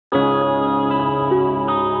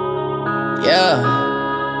Yeah.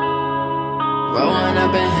 Growing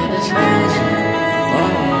up and hit this magic.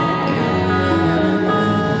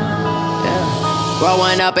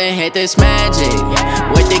 Growing up and hit this magic.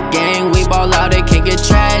 With the gang, we ball out, it can get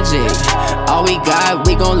tragic. All we got,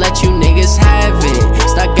 we gon' let you niggas have it.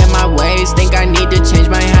 Stuck in my ways, think I need to change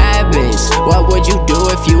my habits. What would you do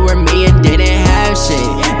if you were me and didn't have shit?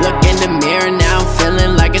 Look in the mirror, now I'm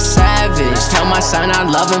feeling like a savage. Tell my son I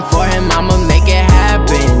love him, for him I'ma make it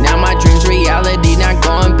happen. Now my dream's reality, not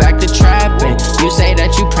going back to trapping. You say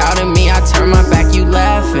that you proud of me, I turn my back, you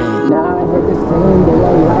laughing. Now I hit the scene, they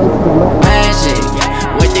ain't lights, magic.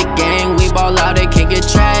 With the gang, we ball out, it can get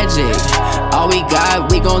tragic. All we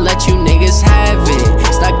got, we gon' let you niggas have